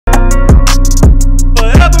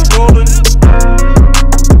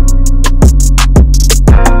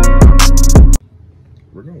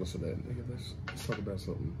Let's talk about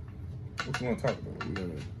something. What you want to talk about? Yeah.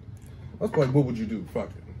 Let's play What Would You Do? Fuck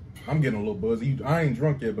it. I'm getting a little buzzy. I ain't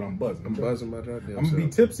drunk yet, but I'm buzzing. I'm buzzing my goddamn I'm going to be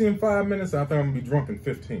tipsy in 5 minutes. I think I'm going to be drunk in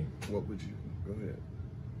 15. What would you? Go ahead.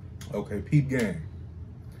 Okay, peep game.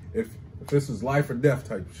 If this is life or death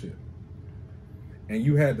type of shit, and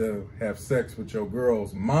you had to have sex with your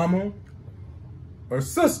girl's mama or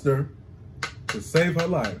sister to save her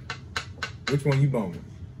life, which one you boning?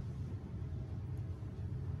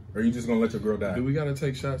 Or are you just gonna let your girl die? Do we gotta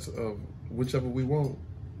take shots of whichever we want?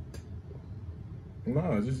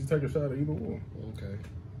 No, just take a shot of either one.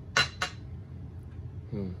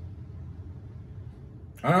 Okay.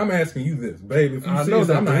 I'm asking you this, babe. If you I see know this,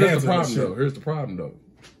 that. I'm not Here's the answering problem, shit. though. Here's the problem, though.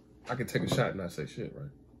 I can take a shot and not say shit,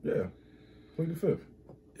 right? Yeah. Plead the fifth.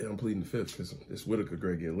 Yeah, I'm pleading the fifth because this Whitaker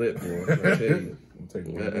grade get lit, boy. I tell you.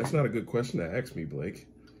 That's not a good question to ask me, Blake.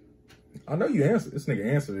 I know you answered. This nigga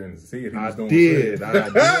answered it and said he was going to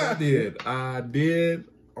say I did.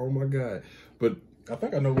 Oh my God. But I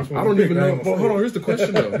think I know which one. I don't even know. Well, hold on. Here's the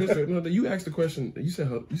question though. You asked the question. You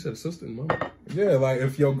said a sister and mama. Yeah, like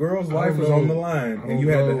if your girl's life was on the line and you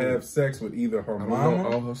had to have sex with either her mama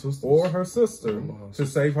or her sister to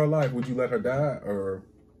save her life, would you let her die or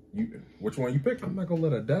which one you picking? I'm not gonna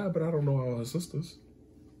let her die, but I don't know all her sisters.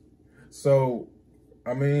 So,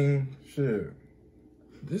 I mean, shit.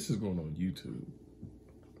 This is going on YouTube.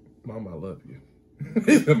 Mama, I love you.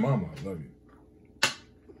 He said, Mama, I love you.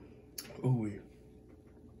 Ooh,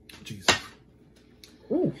 Jesus.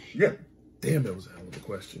 Ooh, yeah. Damn, that was a hell of a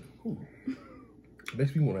question. Ooh.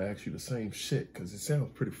 Makes me want to ask you the same shit because it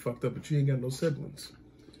sounds pretty fucked up, but you ain't got no siblings.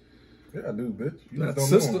 Yeah, I do, bitch. You not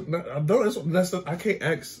sister. I don't. I can't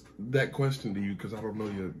ask that question to you because I don't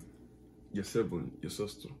know your sibling, your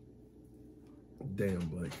sister. Damn,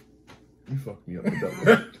 Blake, you fucked me up with that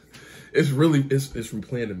one. It's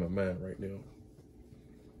replaying in my mind right now.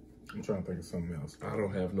 I'm trying to think of something else. I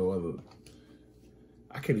don't have no other.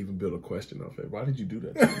 I can't even build a question off it. Why did you do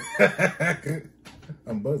that?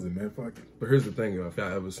 I'm buzzing, man. Fuck it. But here's the thing, if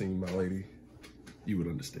I ever seen my lady, you would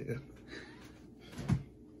understand.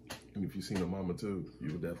 And if you seen her mama too,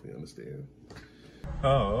 you would definitely understand.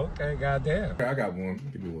 Oh, okay. Goddamn. Okay, I got one.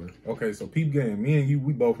 Give me one. Okay, so peep game. Me and you,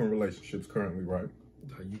 we both in relationships currently, right?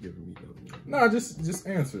 How you giving me that? Nah, just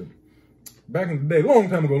answer. Back in the day, long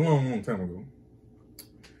time ago,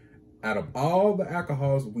 out of all the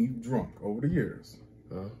alcohols we've drunk over the years,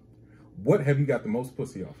 what have you got the most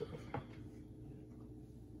pussy off of?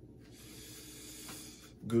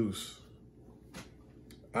 Goose.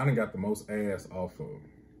 I done got the most ass off of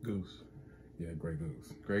Goose. Yeah, Grey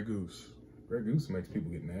Goose. Grey Goose. Grey Goose makes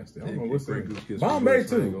people get nasty. I don't know what's Grey Goose gets Bombay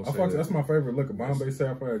too. That's my favorite liquor. Bombay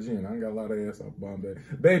Sapphire Gin. I ain't got a lot of ass off Bombay.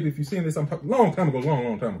 Baby, if you seen this, I'm long time ago. You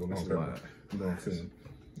know what I'm saying?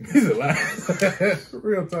 He's a lie.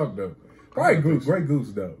 Real talk though. Probably Goose. Grey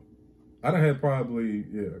Goose though. I done had probably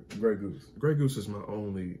Grey Goose. Grey Goose is my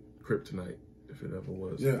only kryptonite, if it ever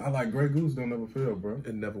was. Yeah, I like Grey Goose. Don't never fail, bro.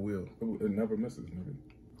 It never will. It never misses, nigga.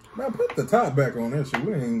 Man, put the top back on that shit.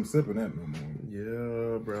 We ain't even sipping that no more.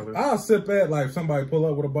 Yeah, brother. I'll sip that like if somebody pull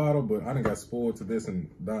up with a bottle, but I done got spoiled to this and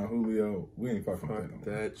Don Julio. We ain't fucking with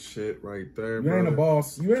that shit right there, You brother. ain't a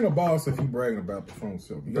boss. You ain't a boss if you bragging about the phone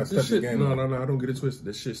silk. You got to step your game up. No, I don't get it twisted.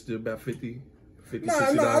 This shit's still about $50,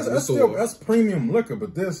 $60. That's premium liquor,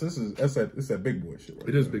 but that's that big boy shit. Right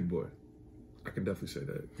it is big boy. I can definitely say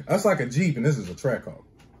that. That's like a Jeep, and this is a Trackhawk.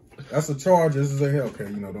 That's a Charger. This is a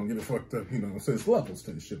Hellcat. Don't get it fucked up. So it's levels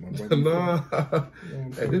to this shit, my brother. Nah.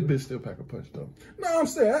 Hey, this bitch still pack a punch though. No, I'm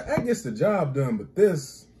saying that gets the job done, but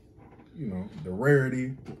this, the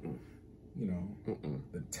rarity,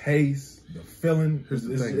 the taste, the feeling,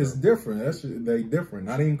 it's different. They different.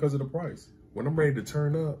 Not even because of the price. When I'm ready to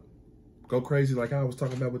turn up, go crazy like I was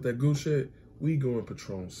talking about with that goose shit, we going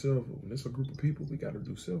Patron Silver. When it's a group of people, we got to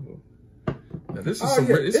do silver. Now this is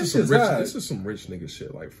some rich nigga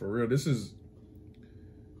shit. Like for real, this was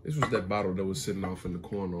that bottle that was sitting off in the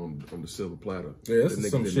corner on the silver platter. Yeah, this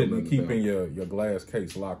is some shit you keep in your glass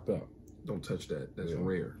case locked up. Don't touch that. That's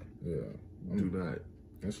rare. Yeah. Do not.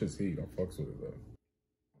 That's just heat. I fucks with it though.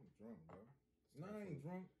 I'm drunk, bro. No, I ain't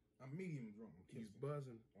drunk. I'm medium drunk. He's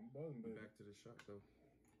buzzing. I'm buzzing, baby. Back to the shot though.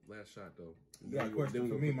 Last shot though. You got a question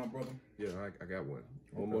for me, my brother? Yeah, I got one.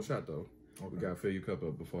 One more shot though. Okay. We gotta fill your cup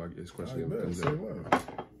up before I get this question.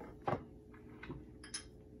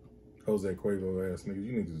 Jose Cuervo ass niggas,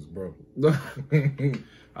 you niggas is broke.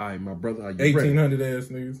 All right, my brother, are you 1800 ready? Ass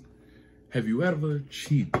niggas. Have you ever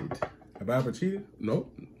cheated? Have I ever cheated? No,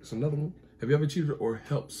 it's another one. Have you ever cheated or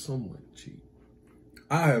helped someone cheat?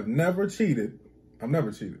 I have never cheated. I've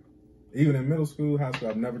never cheated. Even in middle school, high school,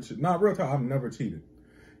 I've never cheated. Not real talk, I've never cheated.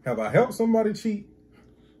 Have I helped somebody cheat?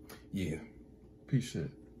 Yeah. Piece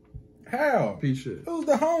shit. How? Piece shit. It was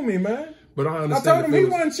the homie, man. But I understand. I told him he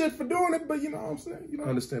wasn't shit for doing it, but you know what I'm saying? You know? I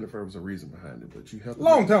understand if there was a reason behind it, but you have to.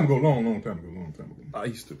 Long time ago. I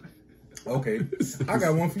used to. Okay. I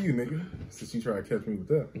got one for you, nigga. Since you try to catch me with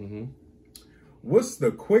that. Mm-hmm. What's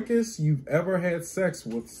the quickest you've ever had sex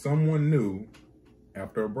with someone new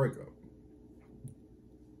after a breakup?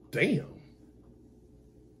 Damn.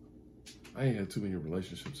 I ain't had too many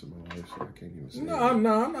relationships in my life, so I can't even say. No, I'm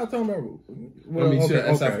not talking about. Well, I mean,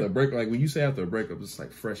 that's after a break. Like when you say after a breakup, it's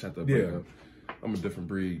like fresh after a breakup. I'm a different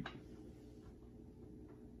breed.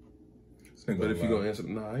 But if you gonna answer,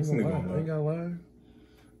 I ain't gonna lie.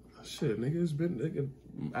 Shit, nigga, it's been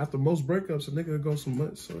after most breakups, a nigga go some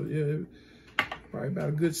months. So yeah, probably about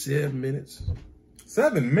a good 7 minutes.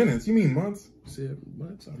 7 minutes? You mean months? 7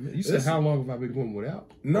 months. I mean, you said how long have I been going without?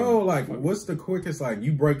 No, like what's the quickest? Like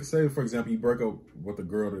you break, say for example, you break up with a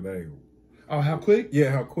girl today. Oh, how quick?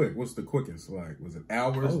 Yeah, how quick? What's the quickest? Like, was it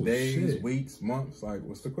hours, days, shit. weeks, months? Like,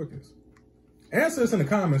 what's the quickest? Answer us in the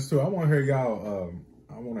comments too. I want to hear y'all.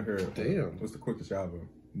 I want to hear. Damn. What's the quickest y'all ever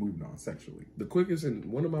moved on sexually? The quickest in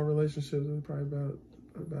one of my relationships was probably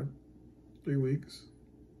about 3 weeks.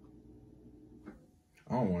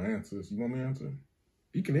 I don't want to answer this. You want me to answer?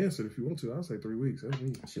 You can answer it if you want to. I'll say 3 weeks. That's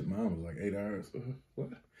me. Shit, mine was like 8 hours. What?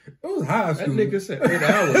 It was high school. That nigga said 8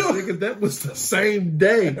 hours. Nigga, that was the same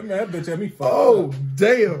day. Man, that bitch had me fucked up. Oh,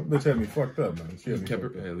 damn. That bitch had me fucked up, man.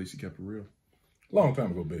 At least he kept it real. Long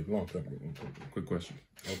time ago, baby. Long time ago. Quick question.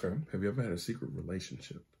 Okay. Have you ever had a secret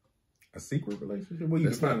relationship? A secret relationship? What do you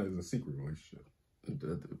define as a secret relationship?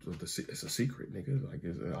 It's a secret, nigga. Like,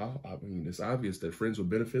 I mean, it's obvious that friends with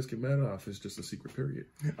benefits can matter, or if it's just a secret period.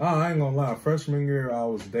 I ain't gonna lie. Freshman year, I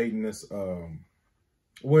was dating this.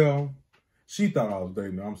 Well, she thought I was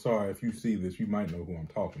dating her. I'm sorry if you see this, you might know who I'm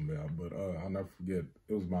talking about. But I'll never forget.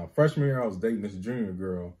 It was my freshman year. I was dating this junior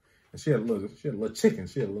girl, and she had a little chicken.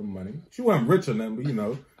 She had a little money. She wasn't rich or nothing, but you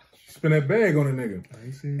know, she spent that bag on a nigga. I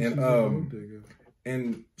ain't seen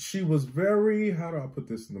and she was very. How do I put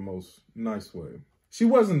this in the most nice way? She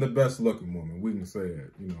wasn't the best looking woman. We can say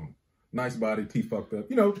that, you know, nice body, teeth fucked up,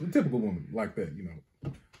 you know, the typical woman like that, you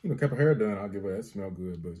know, kept her hair done. I'll give her that smell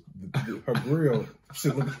good, but her grill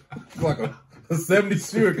shit looked like a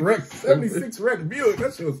 76 wreck Buick.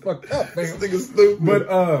 That shit was fucked up, man. Nigga stupid. But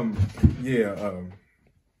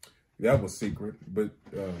that was secret. But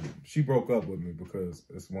she broke up with me because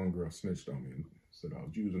this one girl snitched on me and said I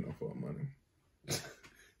was using her for her money.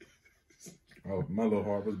 Oh, my little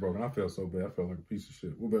heart was broken. I felt so bad. I felt like a piece of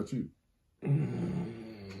shit. What about you? I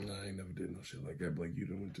ain't never did no shit like that. Like you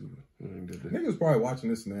done too. Niggas probably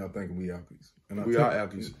watching this now thinking we alkies. We are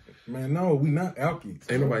alkies. Man, no, we not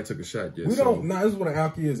alkies. Ain't nobody took a shot yet. We don't. Nah, this is what an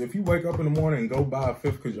alkie is. If you wake up in the morning and go buy a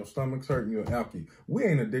fifth because your stomach's hurting, you're an alkie. We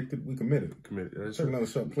ain't addicted. We committed. Committed. Take another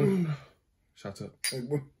shot, please. Shots up. Hey,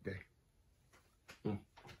 boy. Okay.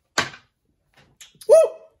 Woo!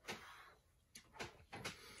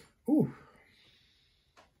 Ooh.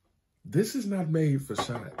 This is not made for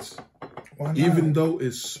shots. Why not? Even though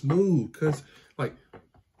it's smooth. Because, like,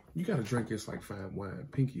 you got to drink this like fine wine.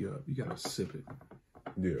 Pinky up. You got to sip it.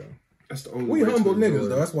 Yeah. That's the only way. We humble niggas,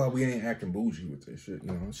 though. That's why we ain't acting bougie with this shit,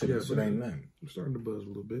 you know? Shit ain't nothing. I'm starting to buzz a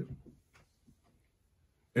little bit.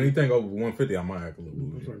 Anything over 150, I might act a little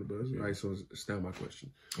bougie. I'm starting to buzz. All right, so it's now my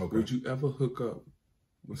question. Okay. Would you ever hook up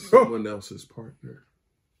with someone else's partner?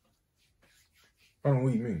 I don't know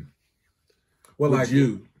what you mean. Well, Would like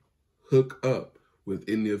you hook up with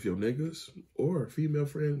any of your niggas or female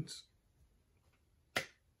friends?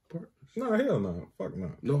 Partners? Nah, hell no. Fuck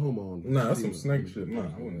no. No homo on this. Nah, that's some snake shit. Nah,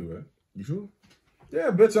 I wouldn't do that. You sure?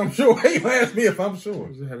 Yeah, bitch, I'm sure. Why you ask me if I'm sure?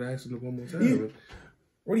 I had to ask you one more time.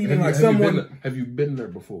 What do you mean, like someone? Have you been there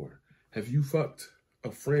before? Have you fucked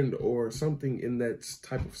a friend or something in that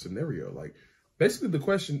type of scenario? Like, basically the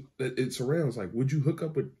question that it surrounds, like, would you hook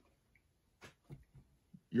up with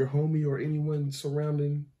your homie or anyone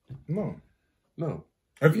surrounding? No.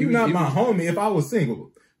 If you're not my homie, if I was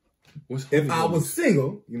single. If I was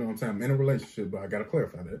single, you know what I'm saying? I'm in a relationship, but I gotta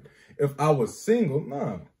clarify that. If I was single,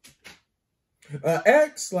 nah.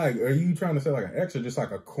 Ex, like, are you trying to say like an ex or just like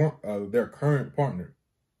their current partner?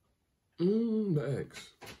 The ex.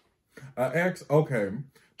 Ex, okay.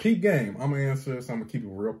 Keep game. I'm gonna answer this. I'm gonna keep it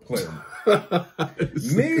real player.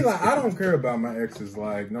 Me, like, I don't care about my exes.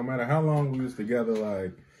 Like, no matter how long we was together,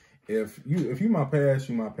 like, if you my past,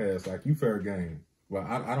 you my past. Like, you fair game. Like,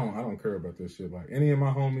 I don't care about this shit. Like, any of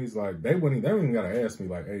my homies, like, they wouldn't even gotta ask me,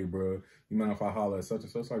 like, hey, bro, you mind if I holler at such and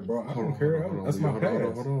such? Like, bro, I don't care. That's my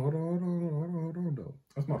past. Hold on, though.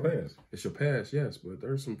 That's my past. It's your past, yes, but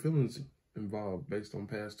there's some feelings involved based on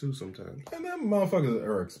past too sometimes. And them motherfuckers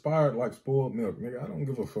are expired like spoiled milk, nigga. I don't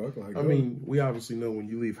give a fuck. Like, I mean, we obviously know when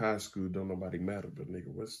you leave high school, don't nobody matter. But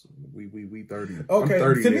nigga, we 30. Okay, I'm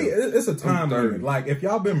 30 to now. me, it's a time limit. Like, if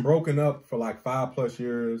y'all been broken up for like 5+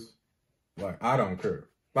 years, like, I don't care.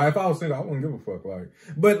 Like, if I was single, I wouldn't give a fuck. Like,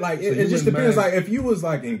 but like, so it just depends. Like, if you was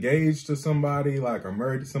like engaged to somebody, like, or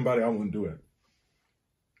married to somebody, I wouldn't do it.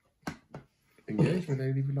 Engagement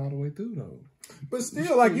ain't even all the way through though. But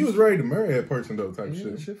still, like, you was ready to marry that person though, type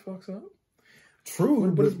shit. Shit fucks up. True.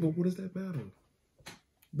 What is that battle?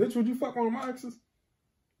 Bitch, would you fuck one of my exes?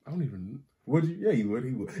 I don't even. Would you? Yeah, he would.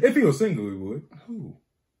 He would. If he was single, he would. Who?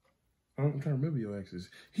 I'm trying to remember your exes.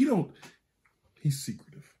 He's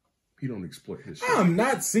secretive. He don't exploit his shit. I'm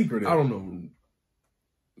not secretive. I don't know.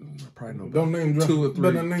 I probably know about don't name drop 2 or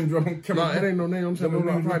 3. Don't name drop. No, it ain't no name. I'm saying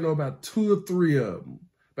I probably know about 2 or 3 of them.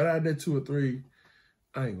 But out of that 2 or 3,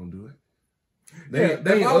 I ain't gonna do it. They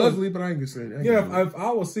ain't ugly, but I ain't gonna say it. Yeah, if I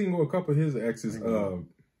was single, a couple of his exes, you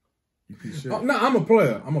piece of shit. no, I'm a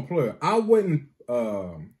player. I wouldn't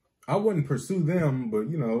pursue them, but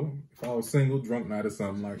you know, if I was single, drunk night or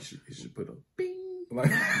something, like you should put a bing. Like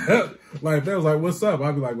if they was like, "What's up?"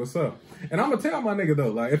 I'd be like, "What's up?" And I'm gonna tell my nigga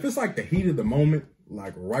though, like if it's like the heat of the moment,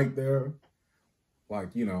 like right there,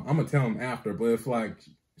 like you know, I'm gonna tell him after. But if like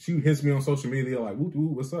she hits me on social media, like, "Woo,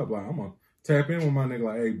 what's up?" Like I'm gonna tap in with my nigga,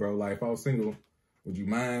 like, "Hey, bro, like if I was single, would you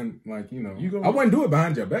mind?" Like you know, I wouldn't do it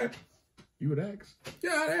behind your back. You would ask?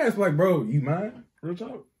 Yeah, I'd ask like, "Bro, you mind?" Real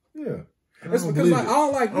talk? Yeah. It's because like, I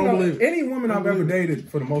don't like, you know, any woman I've ever dated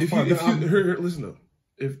for the most part. Listen though,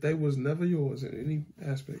 if they was never yours in any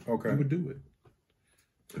aspect, you would do it.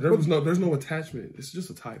 There's no attachment. It's just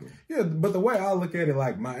a title. Yeah, but the way I look at it,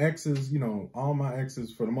 like my exes, you know, all my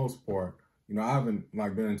exes for the most part, you know, I haven't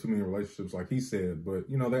like been in too many relationships like he said, but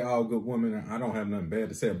you know, they all good women and I don't have nothing bad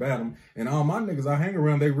to say about them. And all my niggas I hang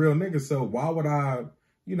around, they real niggas. So why would I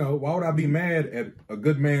be mad at a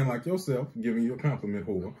good man like yourself giving you a compliment,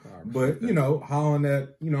 whore? But you know, hollering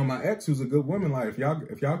at, you know, my ex who's a good woman, like if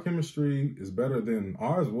y'all chemistry is better than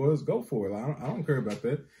ours was, go for it. Like, I don't care about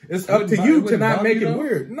that. It's up to you to not make it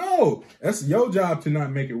weird. No, that's your job to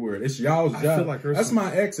not make it weird. It's y'all's job. I feel like that's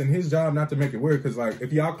my ex and his job not to make it weird. Because like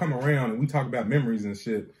if y'all come around and we talk about memories and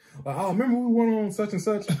shit. Like, oh, remember we went on such and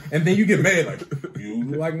such, and then you get mad like you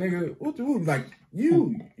like nigga, like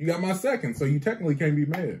you got my second, so you technically can't be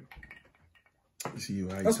mad. You see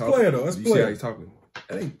how you that's talking? Player though. That's you player. See how you talking?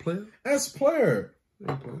 That ain't player. That's player.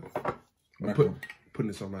 That ain't player. I'm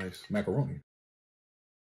putting this on ice. Macaroni.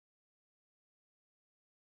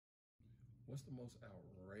 What's the most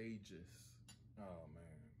outrageous? Oh man,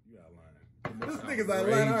 you out lying. This nigga's out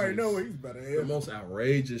lying. I already know what he's about to have. The most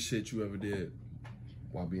outrageous shit you ever did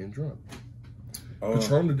while being drunk.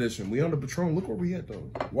 Patron edition. We on the Patron. Look where we at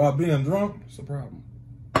though. While being drunk? It's a problem.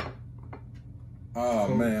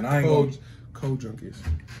 Oh man, I ain't cold junkies.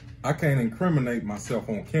 I can't incriminate myself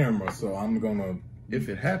on camera, so I'm gonna. If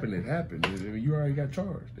it happened, it happened. You already got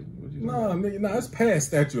charged. No, nigga, no, it's past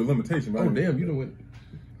statute of limitation. Oh damn, you don't win.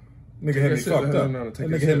 Nigga had me fucked up. That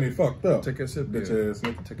nigga had me fucked up. Take that sip, bitch ass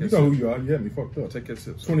nigga. You know who you are. You had me fucked up. Take that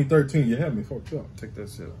sip. 2013, you had me fucked up. Take that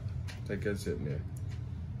sip. Take that sip, man.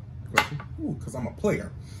 Question? Ooh, because I'm a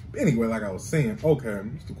player. Anyway, like I was saying, okay.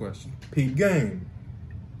 What's the question? Peep game.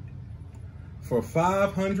 For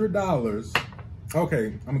 $500, okay,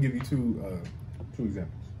 I'm gonna give you two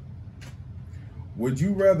examples. Would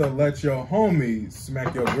you rather let your homie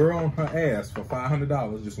smack your girl on her ass for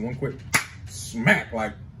 $500, just one quick smack,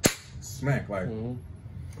 like,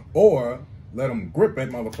 or let him grip that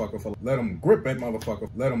motherfucker for, like,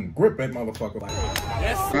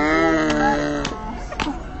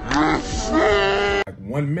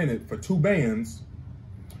 1 minute for 2 bands,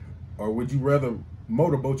 or would you rather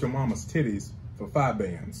motorboat your mama's titties for 5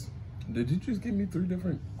 bands? Did you just give me 3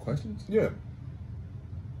 different questions? Yeah.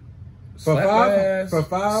 Slap her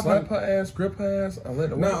ass, grip her ass. I let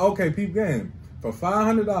her. Now, okay, peep game. For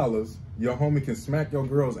 $500, your homie can smack your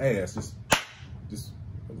girl's ass. Just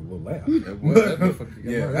a little laugh.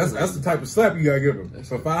 Yeah, that's the type of slap you gotta give him.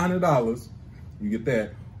 For $500, you get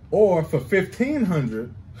that. Or for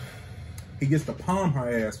 $1,500, he gets to palm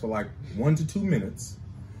her ass for like 1 to 2 minutes.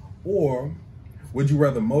 Or would you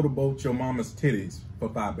rather motorboat your mama's titties for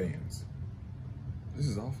 5 bands? This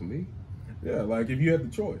is all for me? Yeah, like if you had the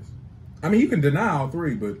choice. I mean, you can deny all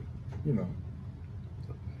 3, but, you know.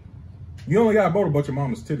 You only got to motorboat your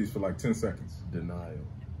mama's titties for like 10 seconds. Denial.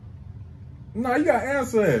 No, you got to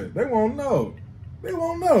answer it. They won't know. They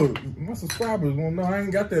won't know. My subscribers won't know. I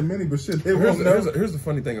ain't got that many, but shit, they won't know. Here's the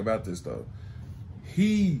funny thing about this, though.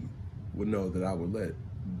 He would know that I would let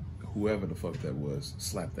whoever the fuck that was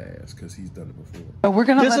slap the ass because he's done it before. We're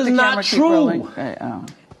gonna let the camera keep rolling. Okay,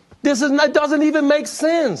 doesn't even make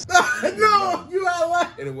sense. No, you out loud.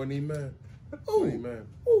 And it wasn't even mad. Ooh, It wasn't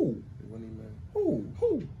ooh, even mad. ooh,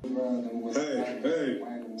 ooh. Hey,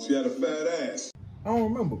 she had a fat ass. I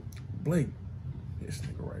don't remember. Blake, this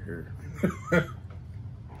nigga right here.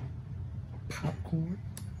 Popcorn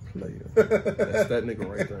player. That's that nigga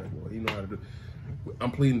right there, boy. He know how to do.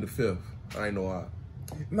 I'm pleading the fifth. I ain't know why.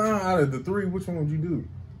 Nah, out of the three, which one would you do?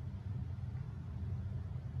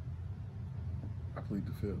 I plead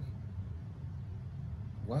the fifth.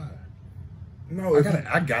 Why? No,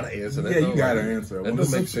 I gotta answer that. Yeah, you gotta answer. That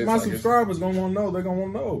doesn't make sense. My subscribers gonna want to know. They're gonna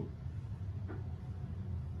want to know.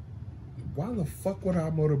 Why the fuck would I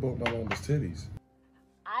motorboat my mama's titties?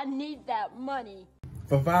 I need that money.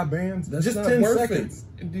 For 5 bands? That's just not 10 worth seconds.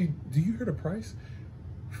 It. Do you hear the price?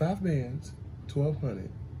 5 bands, $1,200,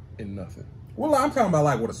 and nothing. Well, I'm talking about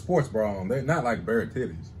like with a sports bra on. They're not like bare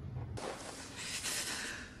titties.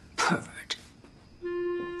 Pervert.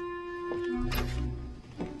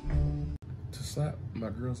 To slap my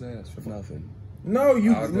girl's ass for nothing. No,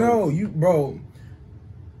 bro.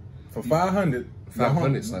 For 500,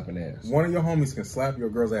 500 slapping ass. One of your homies can slap your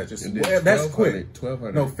girl's ass. Just that's quick.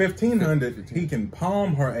 1,200. No, 1,500. He can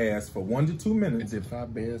palm her ass for 1 to 2 minutes. And then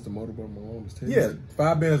 5 bands to motorboat my mama's titties. Yeah,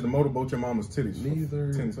 5 bands to motorboat your mama's titties.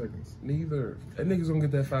 Neither. For 10 seconds. Neither. That nigga's gonna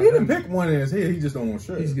get that He 500. didn't pick one in his head. He just don't want to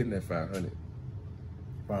share. He's getting that 500.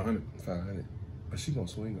 500. 500. But she gonna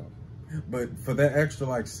swing off. But for that extra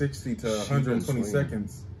like 60 to 120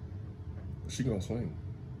 seconds. She gonna swing.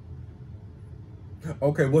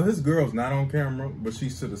 Okay, well his girl's not on camera, but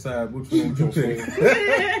she's to the side. Which one would you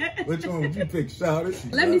pick? Which one would you pick? Shout it.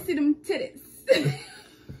 Let me see them titties. Hey.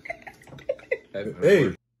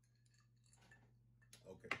 Okay.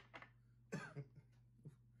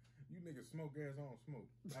 You niggas smoke gas, I don't smoke.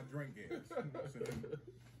 I drink gas.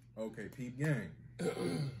 Okay, peep gang.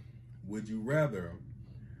 Would you rather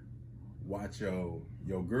watch your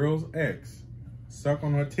girl's ex suck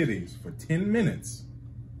on her titties for 10 minutes,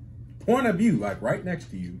 point of view, like right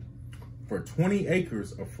next to you, for 20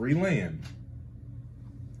 acres of free land?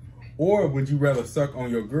 Or would you rather suck on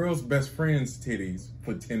your girl's best friend's titties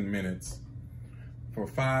for 10 minutes for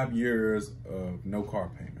 5 years of no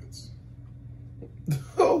car payments?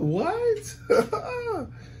 Oh, what?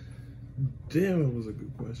 Damn, that was a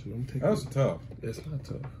good question. I'm taking. That was tough. It's not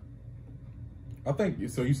tough. I think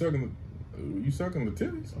so. You sucking the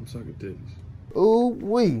titties? I'm sucking titties. Ooh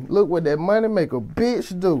wee! Look what that money make a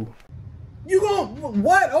bitch do. You gon'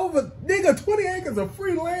 what over nigga 20 acres of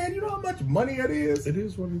free land? You know how much money it is? It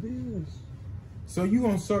is what it is. So you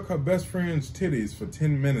gonna suck her best friend's titties for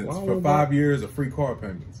 10 minutes Why for would 5 years of free car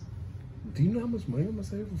payments? Do you know how much money I'm gonna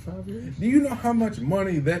save for 5 years? Do you know how much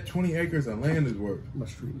money that 20 acres of land is worth? I'm a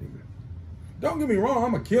street nigga. Don't get me wrong,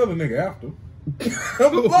 I'm gonna kill the nigga after. But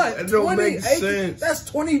that don't make sense. That's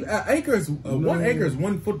 20 acres. No. 1 acre is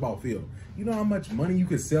 1 football field. You know how much money you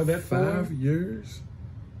could sell that for? 5 years?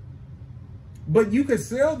 But you could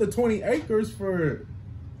sell the 20 acres for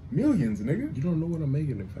millions, nigga. You don't know what I'm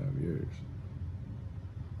making in 5 years.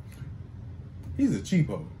 He's a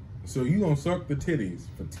cheapo. So you gonna suck the titties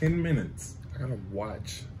for 10 minutes. I gotta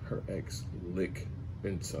watch her ex lick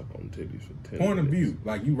and suck on titties for 10 Point minutes. of view.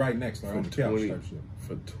 Like you right next to her on the couch 20, type shit.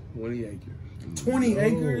 for 20 acres. 20 No.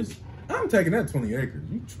 acres? I'm taking that 20 acres.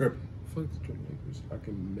 You tripping. Fuck the 20 acres. I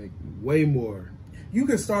can make way more. You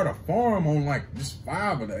could start a farm on like just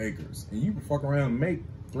 5 of the acres. And you can fuck around and make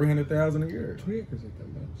 $300,000 a year. 20 acres ain't that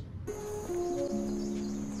much.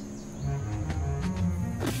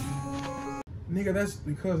 Nigga, that's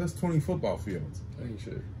because that's 20 football fields. I ain't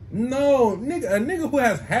sure. No, nigga, a nigga who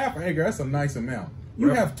has half an acre, that's a nice amount. You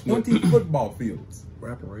have 20 football fields.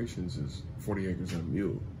 Reparations is 40 acres and a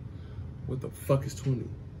mule. What the fuck is 20?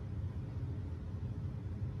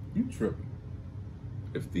 You tripping.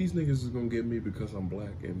 If these niggas is gonna get me because I'm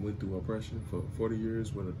black and went through oppression for 40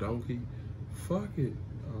 years with a donkey, fuck it.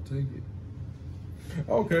 I'll take it.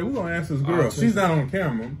 Okay, we're gonna ask this girl. She's not on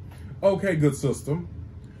camera. Okay, good sister.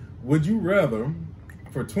 Would you rather,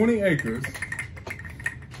 for 20 acres,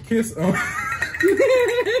 kiss on... That's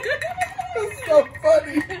so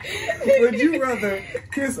funny. Would you rather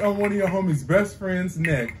kiss on one of your homie's best friend's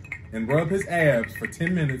neck and rub his abs for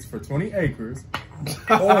 10 minutes for 20 acres?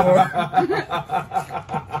 Or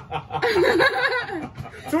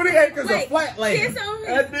 20 acres of flat land. Kiss on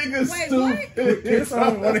That nigga's Wait, stupid. Kiss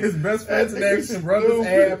on one of his best friend's necks and rub his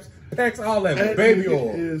abs, packs all that baby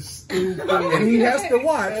oil. Is stupid. And he has to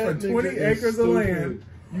watch for That 20 nigga is acres of stupid. land.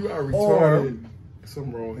 You are Or retarded.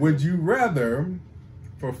 Something wrong. would you rather,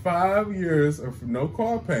 for 5 years of no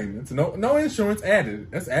car payments, no insurance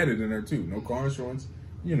added. That's added in there too. No car insurance,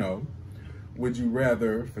 you know. Would you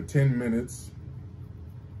rather, for 10 minutes,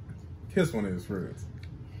 kiss one of his friends?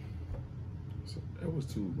 So that was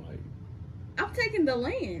too light. I'm taking the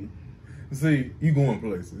land. See, you going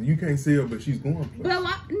places. You can't see her, but she's going places.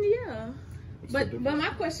 But yeah. But my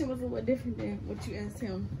question was a little different than what you asked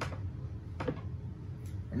him.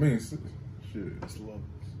 I mean, shit. It's love.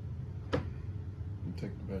 You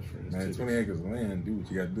take the best friend. Man, 20 acres of land, do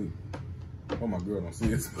what you gotta do. Oh, my girl don't see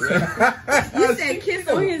it. You said kiss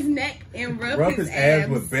on his neck and rub his ass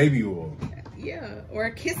with baby oil. Yeah, or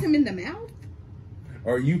kiss him in the mouth.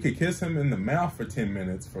 Or you could kiss him in the mouth for 10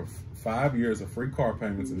 minutes for 5 years of free car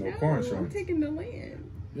payments and no car insurance. I'm taking the land.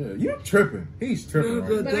 Yeah, you tripping. He's tripping.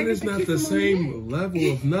 No, that is not the same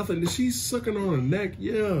level of nothing. She's sucking on her neck,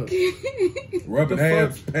 yeah. Rubbing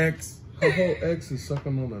abs, pecs. Her whole ex is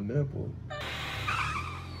sucking on her nipple.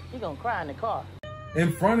 You gonna cry in the car.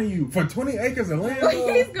 In front of you for 20 acres of land.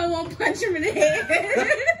 He's gonna punch him in the head.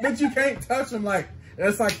 But you can't touch him like,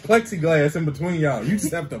 that's like plexiglass in between y'all. You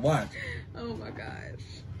just have to watch. Oh my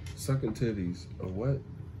gosh. Sucking titties or what?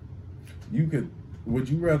 Would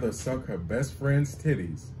you rather suck her best friend's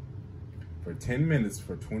titties for 10 minutes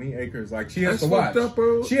for 20 acres? Like she has to watch. Up,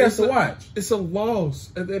 bro. She has to watch. It's a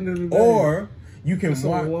loss at the end of the day. Or you can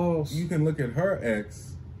watch. Loss. You can look at her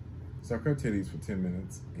ex, suck her titties for 10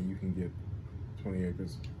 minutes, and you can get 20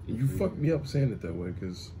 acres. You fucked me up saying it that way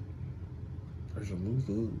because there's a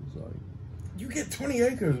lose-lose. Like you get 20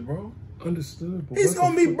 acres, bro. Understood. But he's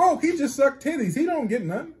gonna be broke. He just sucked titties. He don't get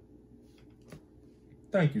nothing.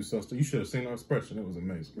 Thank you, sister. You should have seen our expression. It was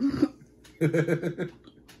amazing.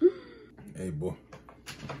 Hey, boy.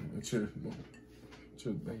 Chill.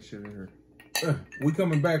 Make shit in here. We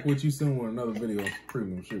coming back with you soon with another video.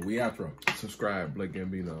 Premium shit. We outro. Subscribe, Blake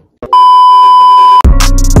Gambino.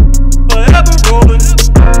 Forever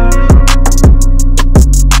rolling.